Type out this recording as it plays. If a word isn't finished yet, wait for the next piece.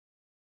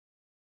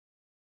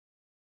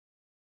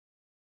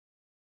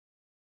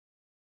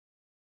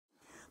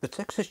The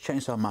Texas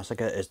Chain Saw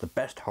Massacre is the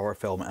best horror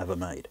film ever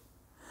made.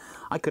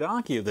 I could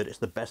argue that it's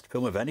the best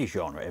film of any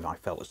genre if I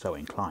felt so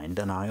inclined,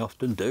 and I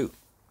often do.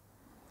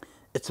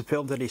 It's a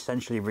film that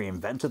essentially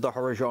reinvented the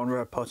horror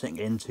genre, putting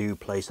into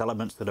place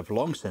elements that have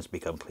long since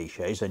become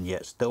cliches and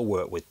yet still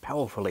work with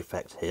powerful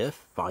effects here,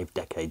 5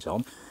 decades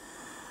on,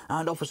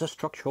 and offers a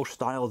structural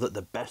style that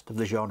the best of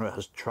the genre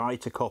has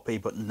tried to copy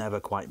but never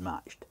quite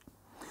matched.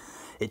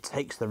 It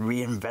takes the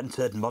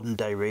reinvented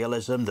modern-day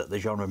realism that the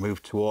genre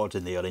moved towards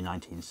in the early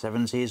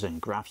 1970s and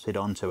grafts it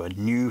onto a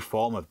new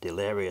form of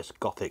delirious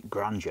gothic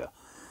grandeur.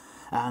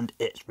 And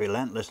it's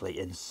relentlessly,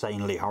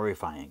 insanely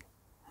horrifying,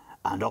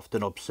 and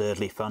often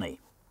absurdly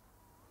funny.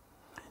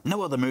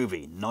 No other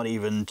movie, not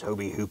even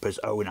Tobe Hooper's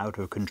own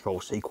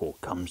out-of-control sequel,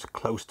 comes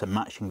close to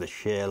matching the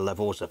sheer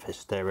levels of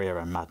hysteria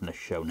and madness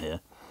shown here.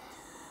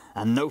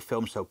 And no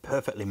film so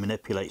perfectly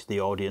manipulates the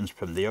audience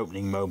from the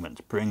opening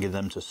moment, bringing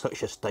them to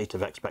such a state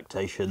of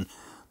expectation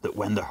that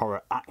when the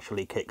horror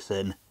actually kicks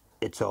in,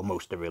 it's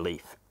almost a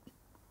relief.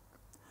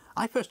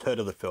 I first heard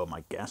of the film,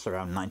 I guess,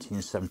 around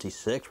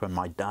 1976 when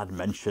my dad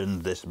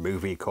mentioned this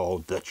movie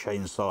called The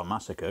Chain Saw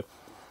Massacre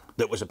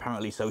that was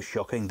apparently so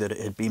shocking that it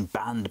had been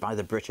banned by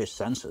the British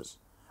censors.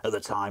 At the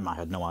time, I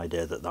had no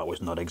idea that that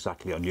was not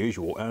exactly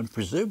unusual, and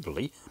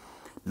presumably,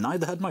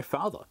 neither had my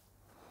father.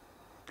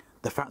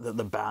 The fact that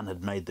the ban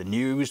had made the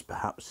news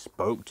perhaps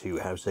spoke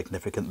to how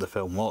significant the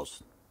film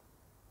was.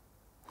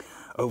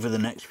 Over the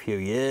next few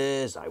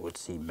years, I would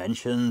see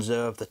mentions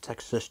of the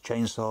Texas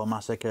Chain Saw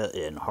Massacre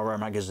in horror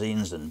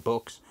magazines and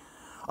books,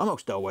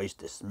 almost always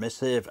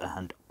dismissive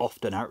and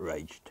often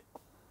outraged.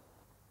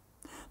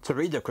 To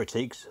read the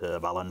critiques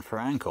of Alan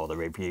Frank or the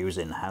reviews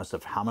in House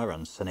of Hammer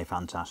and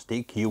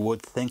Cinefantastique, you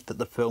would think that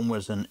the film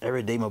was an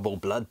irredeemable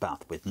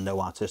bloodbath with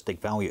no artistic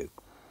value.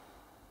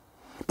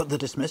 But the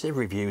dismissive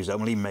reviews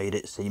only made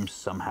it seem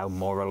somehow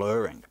more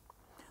alluring.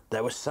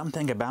 There was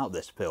something about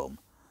this film,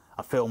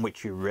 a film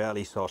which you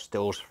rarely saw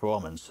stills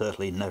from and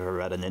certainly never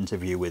read an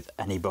interview with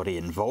anybody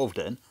involved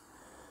in.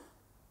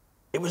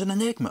 It was an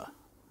enigma.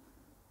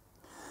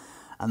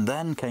 And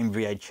then came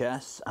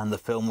VHS, and the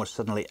film was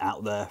suddenly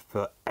out there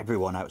for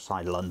everyone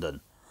outside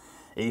London,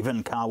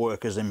 even car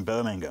workers in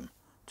Birmingham,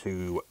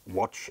 to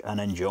watch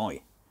and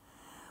enjoy.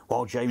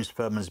 While James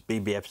Furman's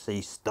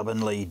BBFC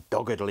stubbornly,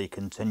 doggedly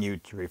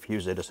continued to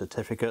refuse it a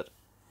certificate,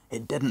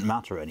 it didn't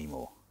matter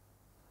anymore.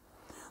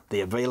 The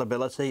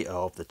availability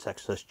of the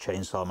Texas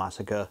Chain Saw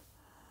Massacre,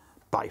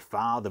 by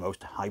far the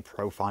most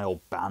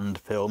high-profile banned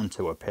film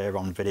to appear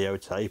on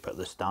videotape at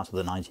the start of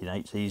the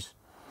 1980s,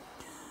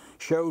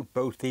 showed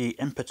both the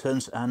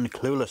impotence and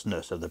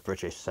cluelessness of the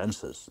British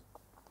censors.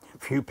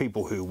 Few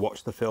people who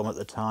watched the film at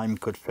the time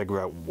could figure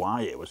out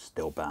why it was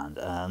still banned,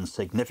 and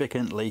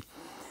significantly,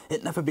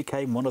 it never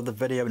became one of the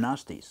video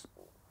nasties.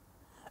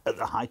 At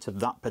the height of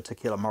that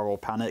particular moral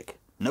panic,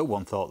 no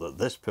one thought that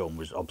this film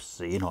was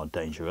obscene or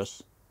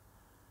dangerous.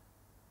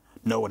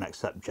 No one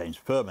except James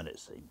Furman, it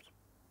seems.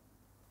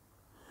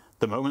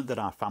 The moment that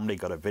our family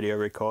got a video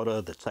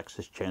recorder, the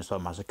Texas Chain Saw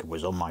Massacre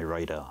was on my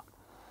radar.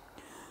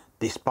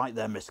 Despite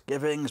their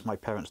misgivings, my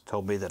parents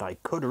told me that I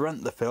could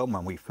rent the film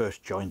when we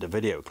first joined a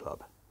video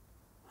club.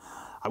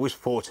 I was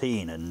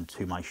 14 and,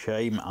 to my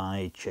shame,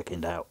 I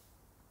chickened out.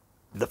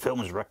 The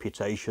film's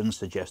reputation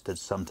suggested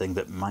something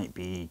that might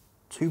be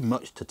too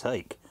much to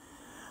take.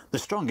 The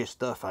strongest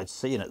stuff I'd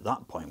seen at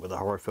that point were the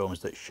horror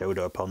films that showed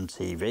up on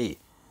TV.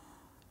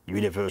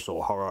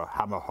 Universal Horror,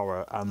 Hammer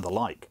Horror and the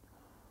like.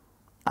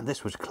 And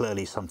this was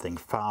clearly something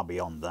far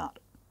beyond that.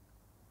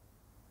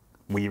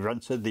 We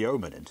rented The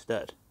Omen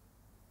instead.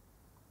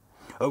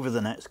 Over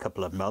the next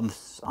couple of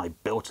months, I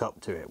built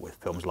up to it with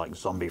films like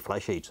Zombie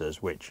Flesh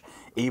Eaters, which,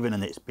 even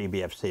in its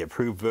BBFC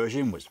approved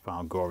version, was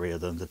far gorier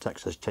than the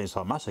Texas Chain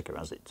Saw Massacre,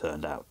 as it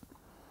turned out.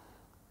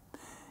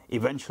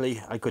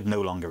 Eventually, I could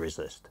no longer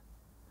resist.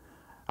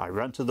 I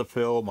rented the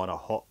film on a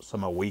hot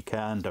summer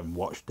weekend and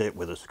watched it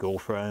with a school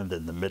friend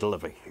in the middle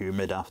of a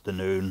humid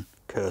afternoon,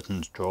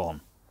 curtains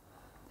drawn.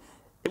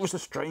 It was a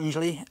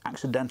strangely,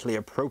 accidentally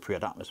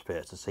appropriate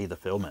atmosphere to see the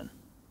film in.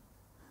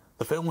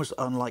 The film was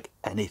unlike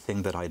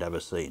anything that I'd ever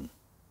seen.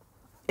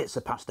 It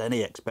surpassed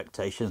any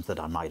expectations that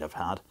I might have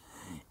had,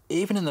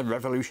 even in the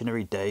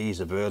revolutionary days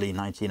of early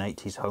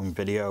 1980s home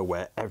video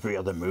where every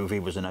other movie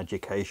was an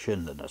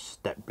education and a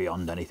step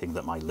beyond anything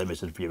that my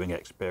limited viewing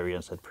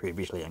experience had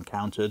previously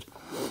encountered.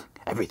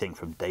 Everything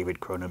from David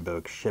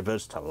Cronenberg's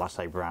Shivers to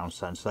Lasse Brown's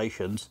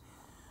Sensations.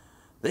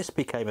 This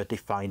became a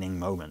defining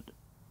moment.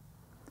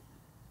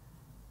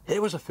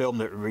 Here was a film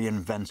that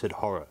reinvented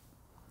horror.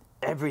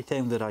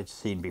 Everything that I'd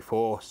seen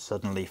before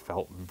suddenly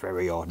felt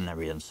very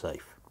ordinary and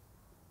safe.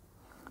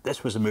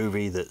 This was a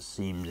movie that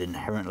seemed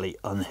inherently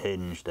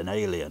unhinged and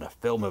alien, a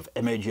film of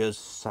images,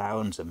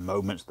 sounds and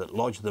moments that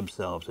lodged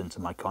themselves into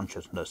my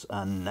consciousness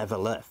and never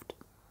left.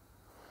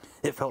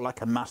 It felt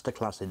like a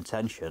masterclass in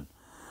tension,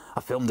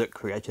 a film that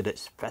created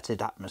its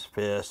fetid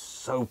atmosphere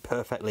so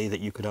perfectly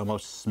that you could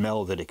almost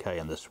smell the decay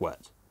and the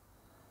sweat.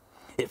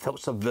 It felt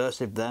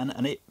subversive then,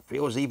 and it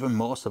feels even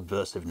more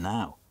subversive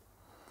now.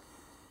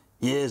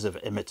 Years of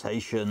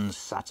imitations,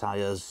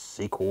 satires,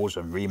 sequels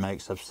and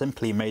remakes have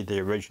simply made the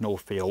original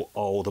feel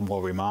all the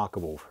more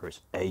remarkable for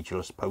its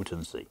ageless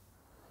potency.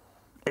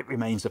 It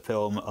remains a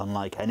film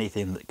unlike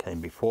anything that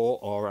came before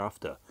or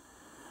after,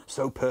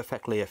 so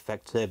perfectly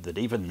effective that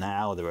even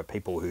now there are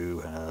people who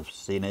have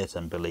seen it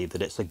and believe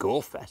that it's a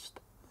gore fest.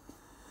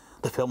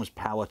 The film's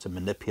power to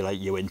manipulate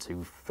you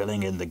into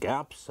filling in the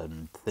gaps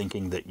and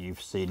thinking that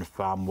you've seen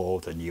far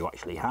more than you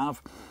actually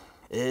have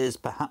is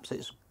perhaps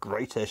its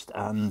greatest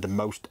and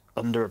most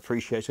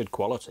underappreciated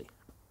quality.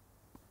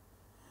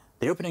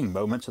 The opening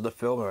moments of the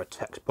film are a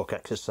textbook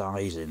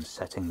exercise in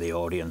setting the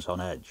audience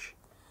on edge.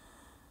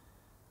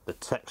 The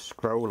text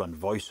scroll and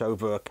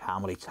voiceover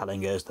calmly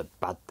telling us that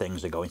bad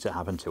things are going to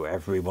happen to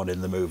everyone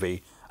in the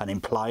movie and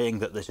implying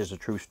that this is a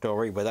true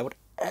story without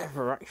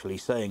ever actually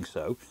saying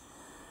so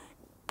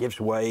gives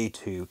way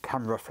to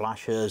camera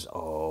flashes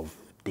of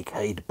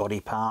decayed body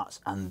parts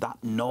and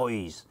that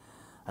noise,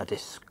 a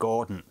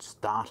discordant,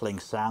 startling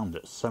sound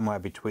that's somewhere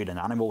between an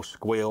animal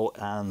squeal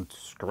and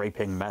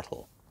scraping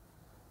metal.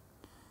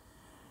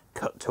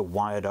 Cut to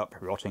wired up,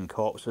 rotting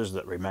corpses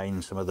that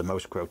remain some of the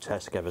most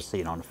grotesque ever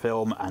seen on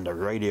film, and a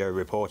radio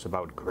report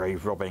about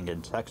grave robbing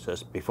in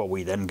Texas before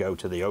we then go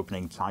to the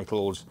opening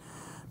titles,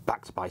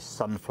 backed by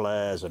sun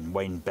flares and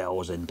Wayne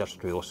Bell's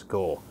industrial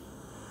score.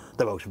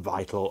 The most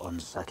vital,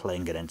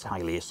 unsettling and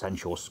entirely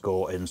essential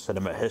score in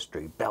cinema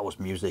history. Bell's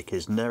music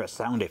is nearer a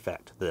sound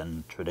effect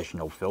than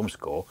traditional film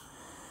score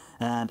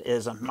and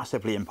is a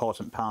massively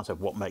important part of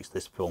what makes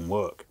this film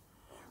work.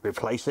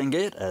 Replacing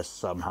it, as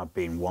some have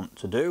been wont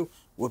to do,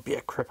 would be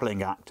a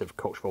crippling act of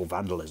cultural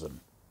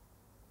vandalism.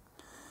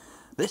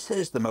 This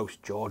is the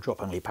most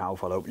jaw-droppingly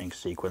powerful opening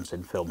sequence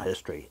in film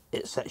history.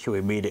 It sets you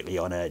immediately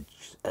on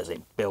edge as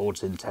it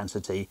builds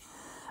intensity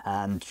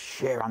and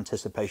sheer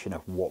anticipation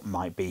of what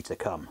might be to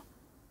come.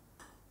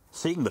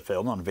 Seeing the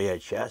film on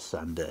VHS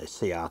and a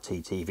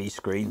CRT TV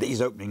screen,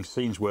 these opening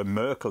scenes were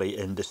murkily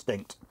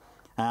indistinct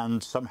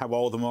and somehow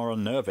all the more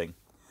unnerving.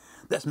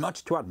 There's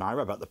much to admire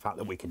about the fact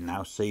that we can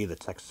now see the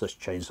Texas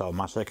Chain Saw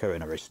Massacre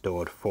in a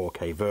restored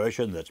 4K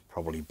version that's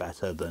probably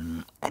better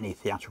than any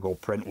theatrical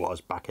print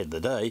was back in the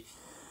day,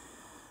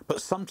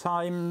 but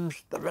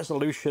sometimes the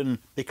resolution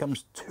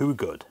becomes too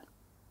good.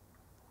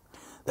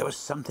 There was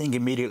something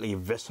immediately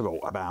visceral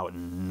about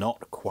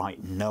not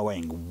quite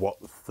knowing what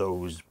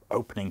those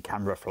opening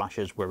camera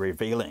flashes were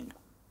revealing.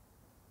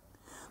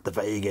 The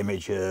vague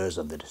images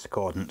and the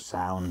discordant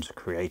sounds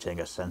creating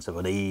a sense of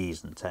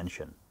unease and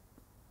tension.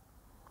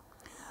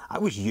 I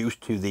was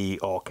used to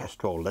the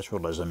orchestral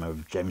literalism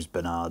of James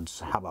Bernard's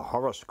Hammer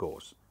horror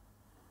scores,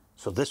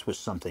 so this was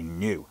something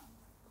new.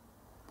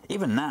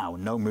 Even now,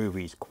 no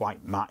movies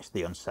quite match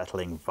the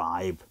unsettling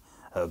vibe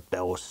of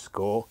Bell's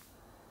score,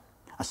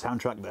 a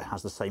soundtrack that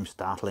has the same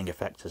startling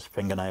effect as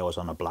fingernails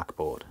on a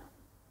blackboard.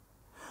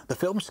 The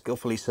film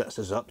skillfully sets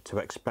us up to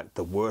expect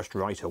the worst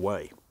right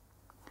away.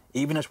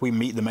 Even as we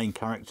meet the main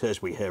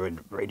characters, we hear a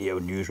radio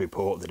news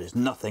report that is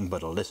nothing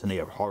but a litany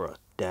of horror,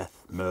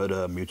 death,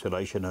 murder,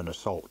 mutilation and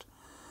assault.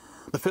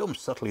 The film's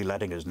subtly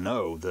letting us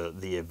know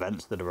that the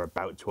events that are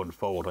about to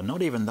unfold are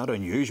not even that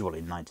unusual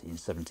in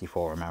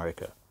 1974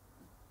 America.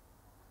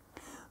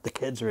 The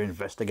kids are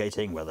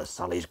investigating whether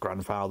Sally's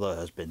grandfather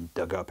has been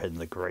dug up in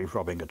the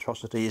grave-robbing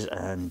atrocities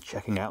and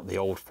checking out the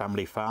old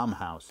family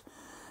farmhouse,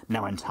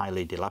 now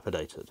entirely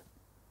dilapidated.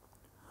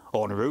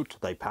 En route,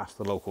 they pass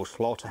the local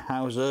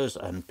slaughterhouses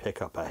and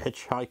pick up a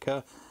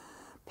hitchhiker,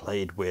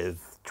 played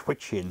with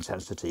twitchy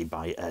intensity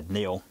by Ed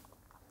Neal.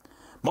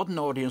 Modern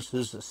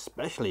audiences are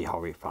especially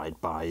horrified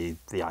by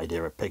the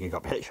idea of picking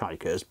up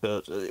hitchhikers,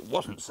 but it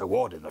wasn't so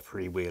odd in the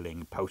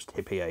freewheeling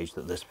post-hippie age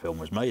that this film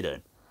was made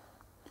in.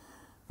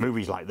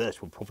 Movies like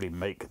this would probably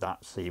make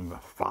that seem a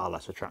far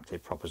less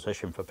attractive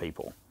proposition for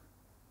people.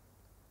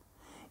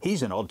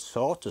 He's an odd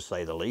sort, to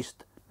say the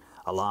least.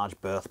 A large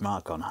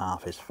birthmark on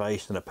half his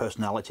face and a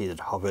personality that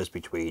hovers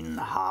between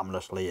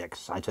harmlessly,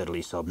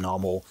 excitedly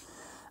subnormal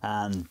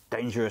and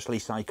dangerously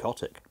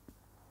psychotic.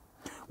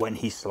 When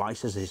he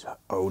slices his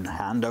own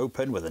hand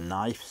open with a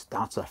knife,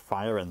 starts a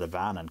fire in the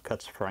van and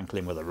cuts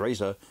Franklin with a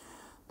razor,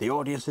 the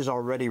audience is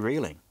already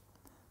reeling.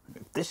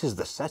 If this is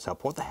the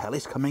setup, what the hell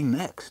is coming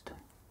next?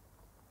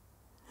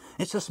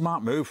 It's a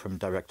smart move from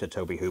director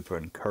Tobe Hooper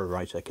and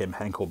co-writer Kim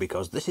Henkel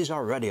because this is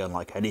already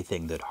unlike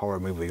anything that horror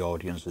movie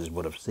audiences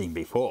would have seen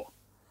before.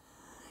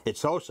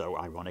 It's also,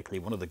 ironically,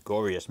 one of the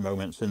goriest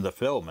moments in the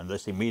film, and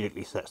this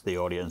immediately sets the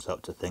audience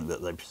up to think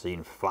that they've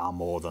seen far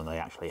more than they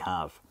actually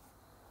have.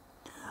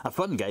 A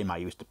fun game I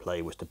used to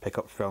play was to pick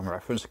up film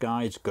reference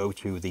guides, go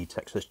to the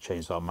Texas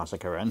Chain Saw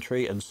Massacre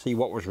entry and see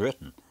what was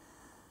written.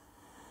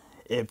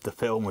 If the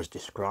film was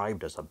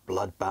described as a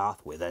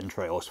bloodbath with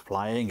entrails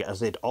flying,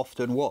 as it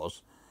often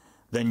was,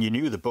 then you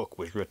knew the book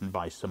was written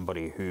by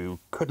somebody who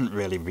couldn't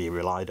really be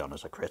relied on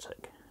as a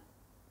critic.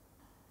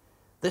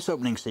 This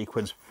opening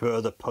sequence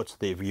further puts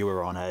the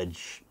viewer on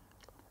edge,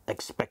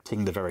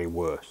 expecting the very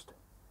worst.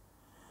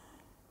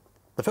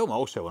 The film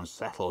also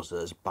unsettles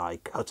us by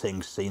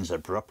cutting scenes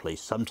abruptly,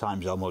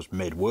 sometimes almost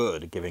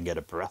mid-word, giving it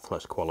a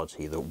breathless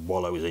quality that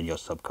wallows in your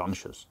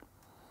subconscious.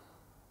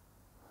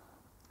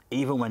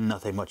 Even when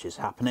nothing much is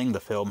happening, the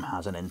film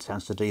has an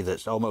intensity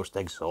that's almost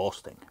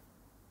exhausting.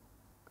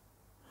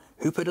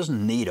 Hooper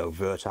doesn't need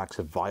overt acts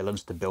of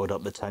violence to build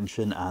up the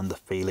tension and the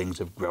feelings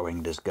of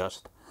growing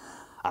disgust.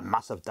 A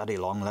massive daddy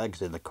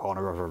longlegs in the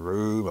corner of a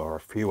room or a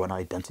few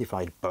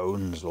unidentified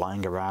bones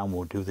lying around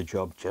will do the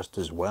job just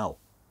as well.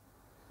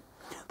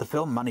 The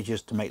film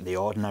manages to make the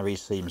ordinary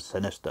seem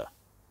sinister.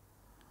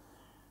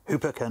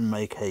 Hooper can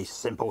make a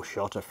simple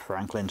shot of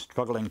Franklin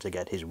struggling to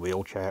get his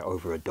wheelchair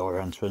over a door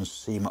entrance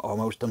seem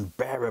almost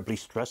unbearably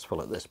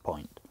stressful at this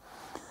point.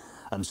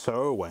 And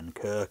so, when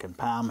Kirk and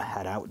Pam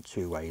head out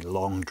to a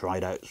long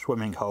dried out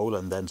swimming hole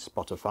and then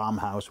spot a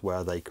farmhouse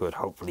where they could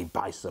hopefully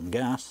buy some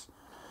gas,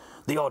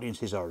 the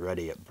audience is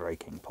already at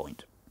breaking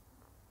point.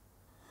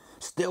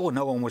 Still,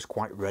 no one was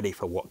quite ready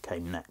for what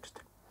came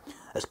next.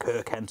 As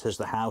Kirk enters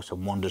the house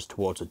and wanders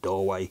towards a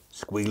doorway,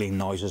 squealing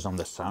noises on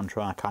the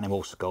soundtrack,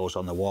 animal skulls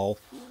on the wall,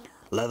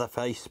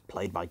 Leatherface,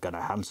 played by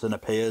Gunnar Hansen,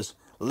 appears,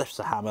 lifts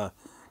a hammer,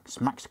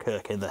 smacks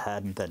Kirk in the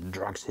head and then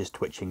drags his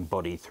twitching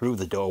body through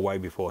the doorway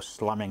before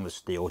slamming the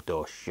steel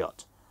door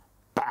shut.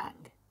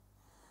 Bang!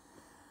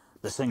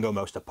 The single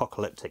most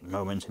apocalyptic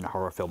moment in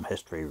horror film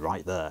history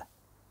right there.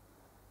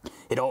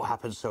 It all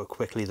happens so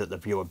quickly that the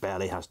viewer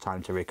barely has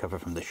time to recover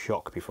from the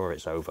shock before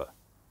it's over.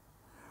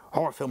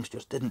 Horror films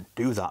just didn't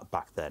do that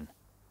back then.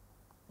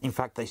 In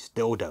fact, they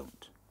still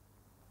don't.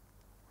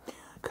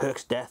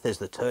 Kirk's death is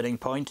the turning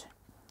point.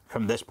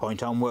 From this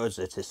point onwards,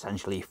 it's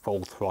essentially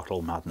full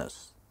throttle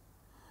madness.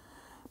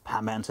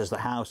 Pam enters the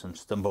house and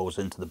stumbles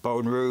into the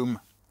bone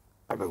room,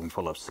 a room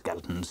full of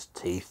skeletons,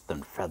 teeth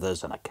and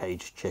feathers and a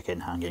caged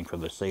chicken hanging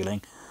from the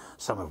ceiling,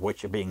 some of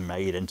which are being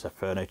made into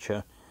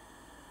furniture,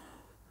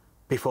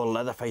 before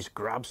Leatherface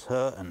grabs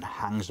her and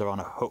hangs her on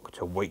a hook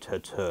to wait her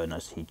turn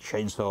as he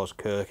chainsaws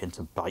Kirk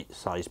into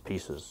bite-sized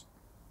pieces.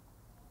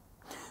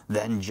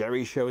 Then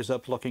Jerry shows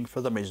up looking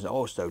for them and is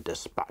also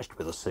dispatched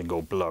with a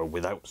single blow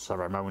without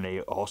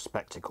ceremony or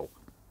spectacle.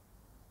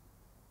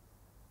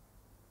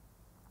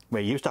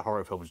 We're used to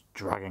horror films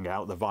dragging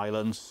out the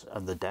violence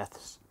and the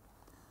deaths,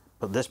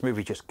 but this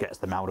movie just gets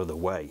them out of the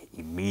way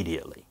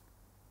immediately.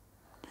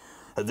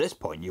 At this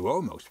point, you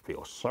almost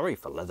feel sorry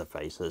for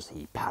Leatherface as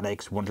he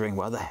panics, wondering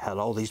where the hell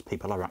all these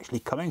people are actually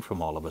coming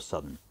from all of a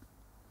sudden.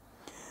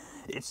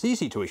 It's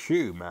easy to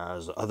assume,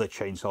 as other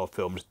Chainsaw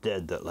films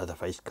did, that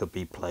Leatherface could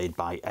be played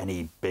by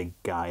any big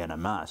guy in a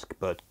mask,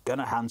 but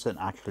Gunnar Hansen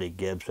actually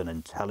gives an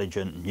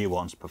intelligent,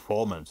 nuanced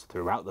performance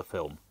throughout the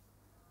film.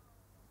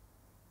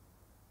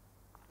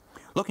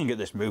 Looking at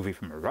this movie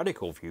from a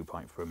radical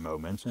viewpoint for a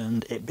moment,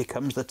 and it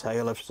becomes the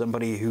tale of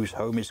somebody whose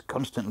home is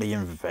constantly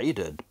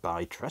invaded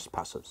by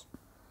trespassers.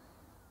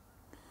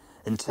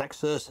 In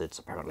Texas, it's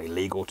apparently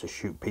legal to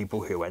shoot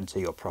people who enter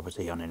your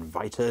property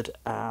uninvited,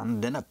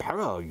 and in a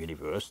parallel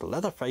universe,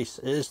 Leatherface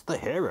is the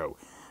hero,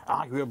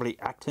 arguably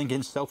acting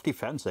in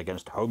self-defense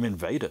against home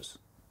invaders.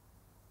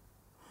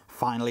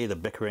 Finally, the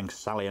bickering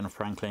Sally and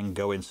Franklin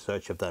go in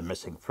search of their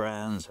missing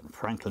friends, and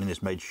Franklin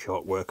is made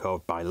short work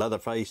of by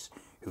Leatherface,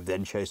 who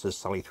then chases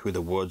Sally through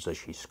the woods as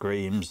she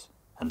screams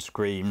and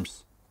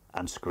screams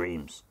and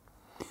screams.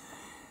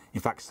 In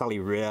fact, Sally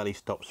rarely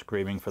stops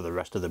screaming for the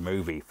rest of the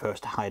movie,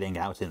 first hiding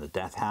out in the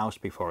death house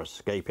before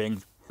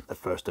escaping, the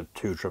first of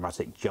two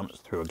dramatic jumps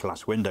through a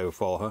glass window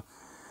for her,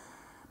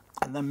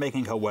 and then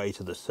making her way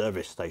to the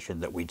service station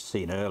that we'd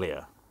seen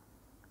earlier.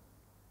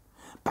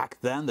 Back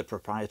then, the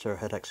proprietor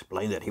had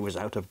explained that he was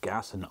out of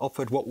gas and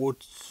offered what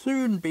would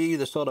soon be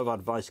the sort of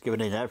advice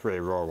given in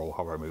every rural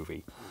horror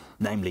movie,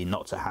 namely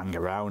not to hang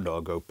around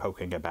or go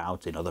poking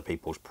about in other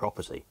people's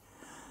property.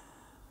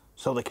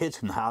 So the kids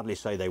can hardly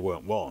say they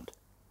weren't warned.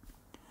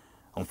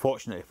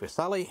 Unfortunately for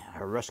Sally,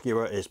 her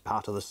rescuer is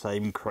part of the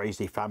same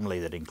crazy family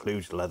that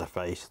includes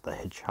Leatherface, the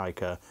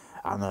hitchhiker,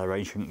 and their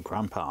ancient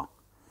grandpa.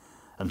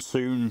 And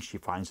soon she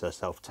finds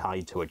herself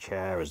tied to a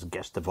chair as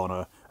guest of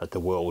honour at the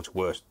world's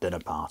worst dinner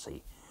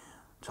party,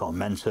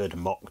 tormented,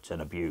 mocked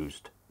and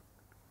abused.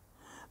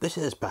 This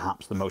is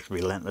perhaps the most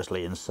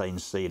relentlessly insane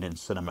scene in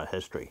cinema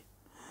history.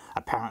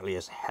 Apparently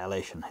as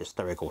hellish and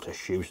hysterical to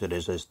shoot as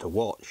it is to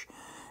watch,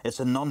 it's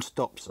a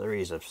non-stop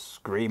series of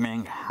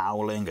screaming,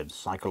 howling and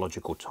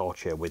psychological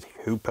torture, with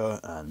Hooper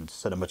and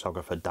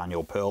cinematographer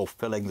Daniel Pearl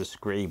filling the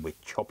screen with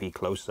choppy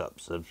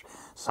close-ups of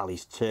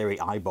Sally's teary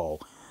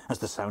eyeball as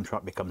the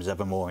soundtrack becomes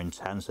ever more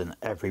intense and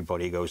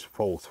everybody goes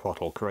full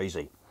throttle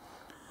crazy.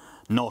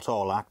 Not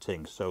all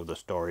acting, so the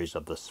stories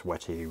of the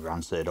sweaty,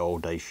 rancid,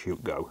 all-day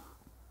shoot go.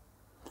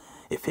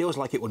 It feels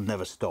like it will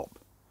never stop.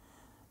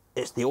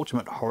 It's the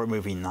ultimate horror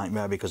movie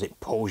nightmare because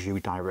it pulls you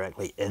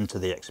directly into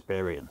the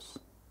experience.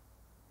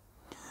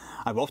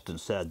 I've often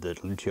said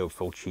that Lucio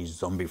Fulci's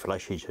zombie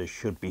flesh eaters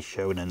should be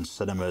shown in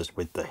cinemas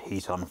with the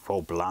heat on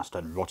full blast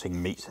and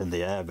rotting meats in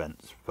the air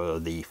vents for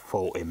the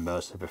full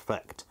immersive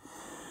effect.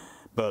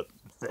 But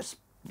that's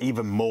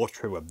even more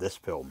true of this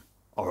film,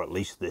 or at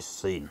least this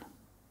scene.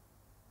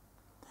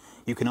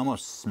 You can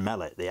almost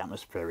smell it, the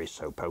atmosphere is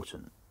so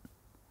potent.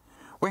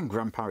 When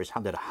Grandpa is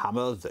handed a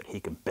hammer that he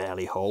can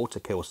barely hold to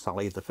kill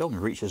Sally, the film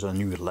reaches a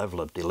new level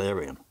of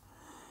delirium.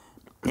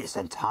 It's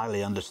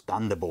entirely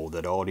understandable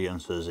that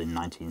audiences in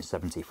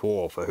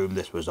 1974, for whom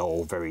this was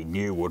all very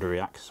new, would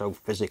react so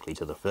physically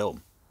to the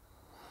film.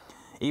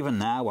 Even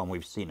now, when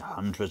we've seen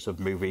hundreds of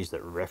movies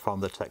that riff on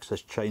the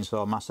Texas Chain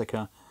Saw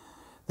Massacre,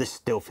 this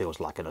still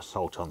feels like an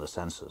assault on the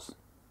senses.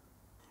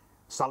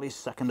 Sally's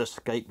second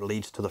escape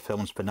leads to the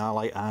film's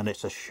finale, and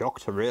it's a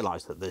shock to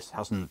realise that this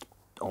hasn't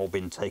all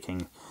been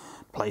taking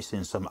place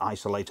in some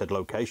isolated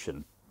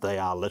location. They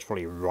are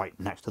literally right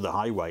next to the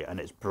highway, and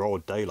it's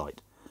broad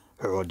daylight.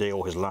 Her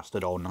ordeal has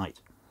lasted all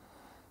night.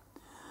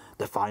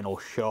 The final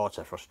shot,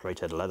 a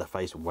frustrated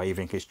Leatherface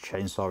waving his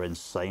chainsaw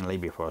insanely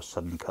before a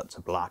sudden cut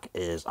to black,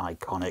 is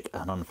iconic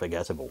and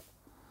unforgettable.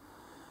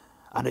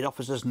 And it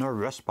offers us no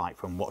respite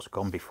from what's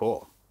gone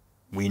before.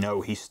 We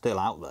know he's still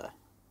out there.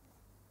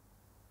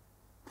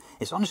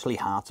 It's honestly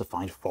hard to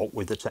find fault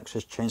with the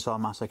Texas Chain Saw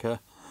Massacre.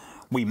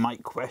 We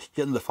might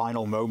question the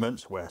final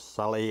moments where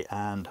Sally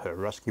and her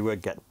rescuer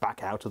get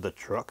back out of the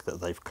truck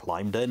that they've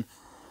climbed in.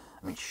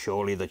 I mean,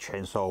 surely the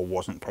chainsaw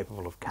wasn't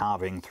capable of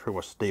carving through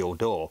a steel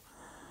door.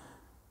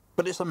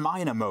 But it's a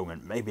minor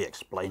moment, maybe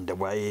explained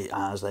away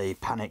as a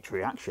panicked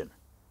reaction.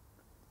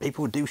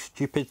 People do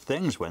stupid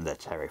things when they're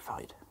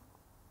terrified.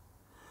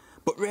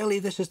 But really,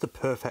 this is the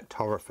perfect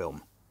horror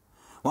film.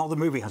 While the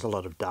movie has a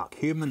lot of dark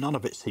humour, none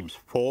of it seems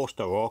forced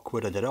or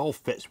awkward, and it all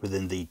fits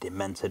within the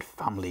demented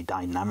family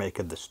dynamic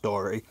of the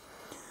story.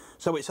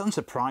 So it's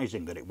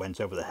unsurprising that it went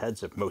over the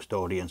heads of most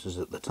audiences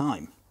at the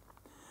time.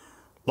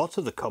 Lots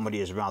of the comedy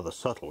is rather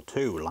subtle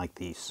too, like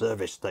the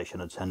service station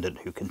attendant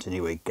who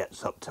continually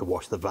gets up to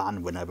wash the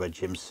van whenever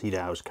Jim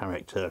Sedow's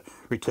character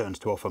returns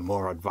to offer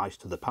more advice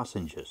to the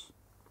passengers.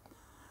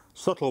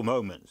 Subtle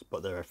moments,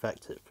 but they're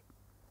effective.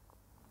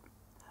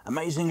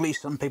 Amazingly,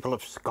 some people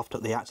have scoffed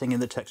at the acting in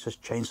the Texas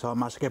Chain Saw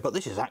Massacre, but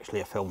this is actually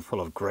a film full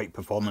of great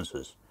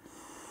performances.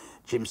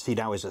 Jim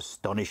Sedow is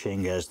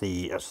astonishing as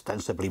the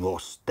ostensibly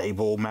more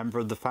stable member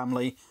of the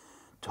family,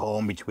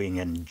 torn between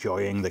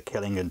enjoying the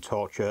killing and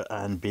torture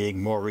and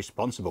being more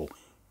responsible.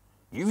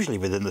 Usually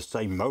within the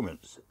same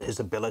moments, his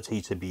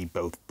ability to be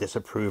both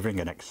disapproving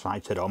and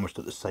excited almost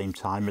at the same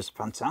time is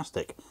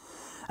fantastic.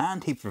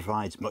 And he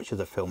provides much of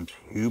the film's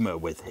humour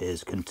with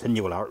his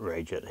continual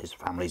outrage at his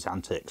family's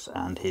antics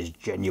and his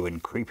genuine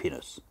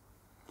creepiness.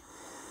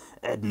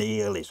 Ed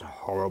Neal is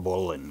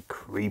horrible and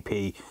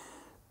creepy,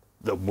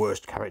 the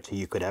worst character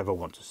you could ever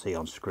want to see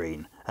on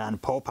screen.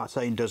 And Paul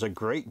Patane does a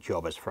great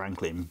job as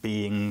Franklin,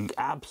 being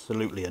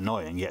absolutely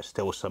annoying yet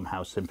still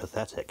somehow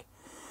sympathetic.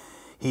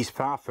 He's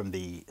far from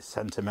the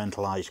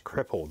sentimentalised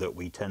cripple that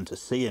we tend to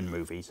see in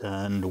movies,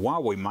 and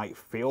while we might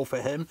feel for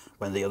him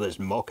when the others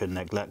mock and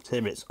neglect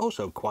him, it's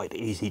also quite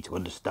easy to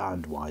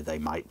understand why they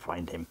might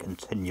find him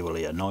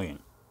continually annoying.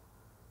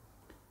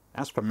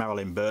 As for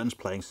Marilyn Burns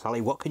playing Sally,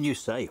 what can you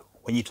say?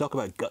 When you talk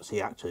about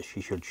gutsy actors,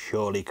 she should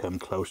surely come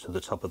close to the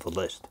top of the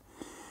list.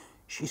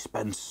 She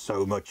spends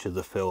so much of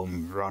the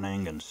film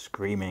running and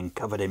screaming,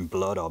 covered in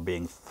blood or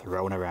being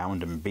thrown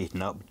around and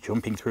beaten up,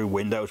 jumping through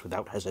windows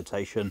without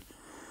hesitation.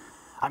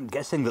 I'm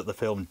guessing that the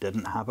film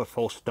didn't have a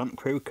full stunt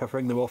crew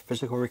covering the more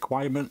physical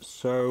requirements,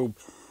 so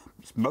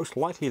it's most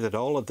likely that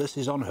all of this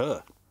is on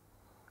her.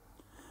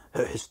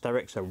 Her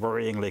hysterics are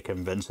worryingly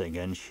convincing,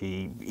 and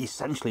she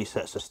essentially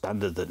sets a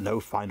standard that no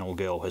final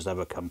girl has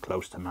ever come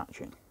close to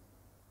matching.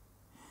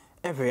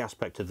 Every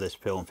aspect of this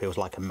film feels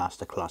like a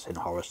masterclass in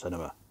horror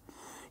cinema.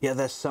 Yet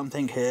there's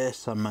something here,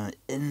 some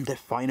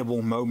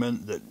indefinable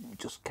moment that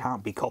just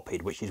can't be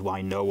copied, which is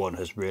why no one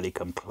has really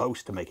come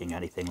close to making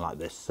anything like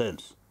this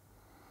since.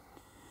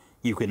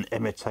 You can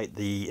imitate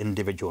the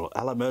individual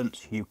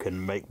elements, you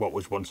can make what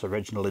was once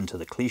original into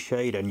the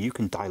cliched, and you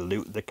can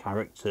dilute the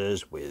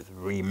characters with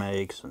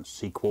remakes and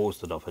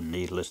sequels that offer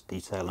needless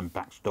detail and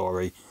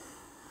backstory.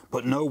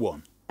 But no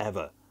one,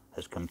 ever,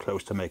 has come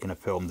close to making a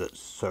film that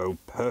so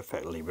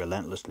perfectly,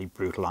 relentlessly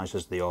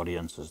brutalizes the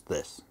audience as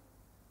this.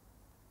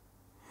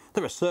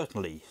 There are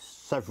certainly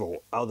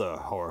several other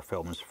horror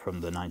films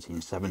from the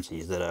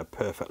 1970s that are a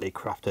perfectly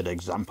crafted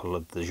example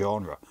of the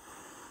genre,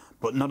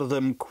 but none of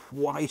them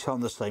quite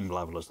on the same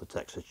level as the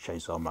Texas Chain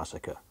Saw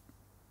Massacre.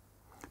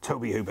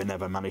 Tobe Hooper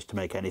never managed to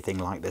make anything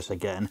like this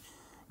again.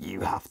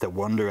 You have to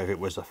wonder if it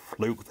was a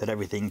fluke that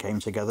everything came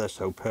together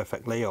so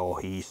perfectly, or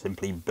he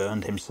simply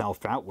burned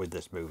himself out with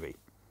this movie.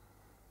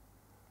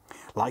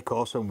 Like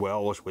Orson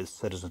Welles with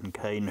Citizen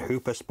Kane,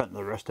 Hooper spent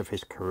the rest of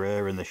his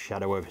career in the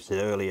shadow of his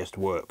earliest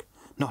work.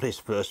 Not his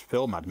first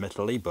film,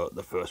 admittedly, but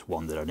the first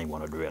one that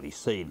anyone had really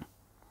seen.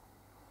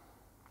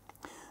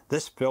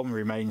 This film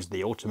remains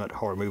the ultimate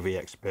horror movie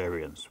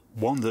experience,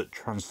 one that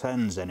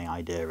transcends any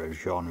idea of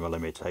genre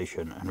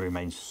limitation and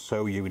remains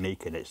so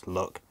unique in its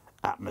look,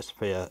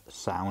 atmosphere,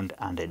 sound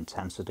and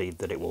intensity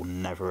that it will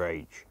never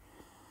age.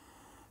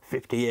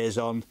 50 years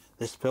on,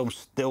 this film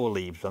still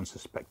leaves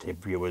unsuspecting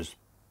viewers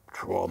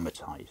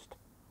traumatized.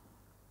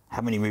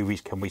 How many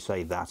movies can we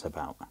say that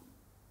about?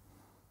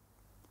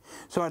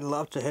 So I'd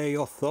love to hear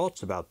your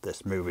thoughts about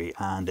this movie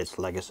and its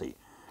legacy.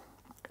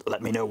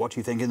 Let me know what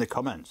you think in the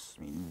comments.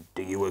 I mean,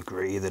 do you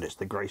agree that it's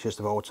the greatest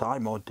of all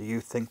time, or do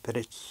you think that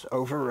it's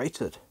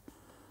overrated?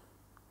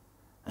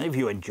 And if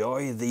you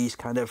enjoy these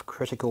kind of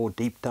critical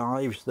deep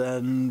dives,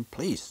 then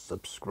please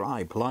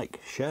subscribe, like,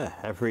 share.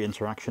 Every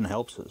interaction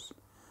helps us.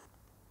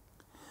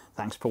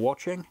 Thanks for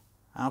watching.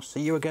 I'll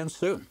see you again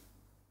soon.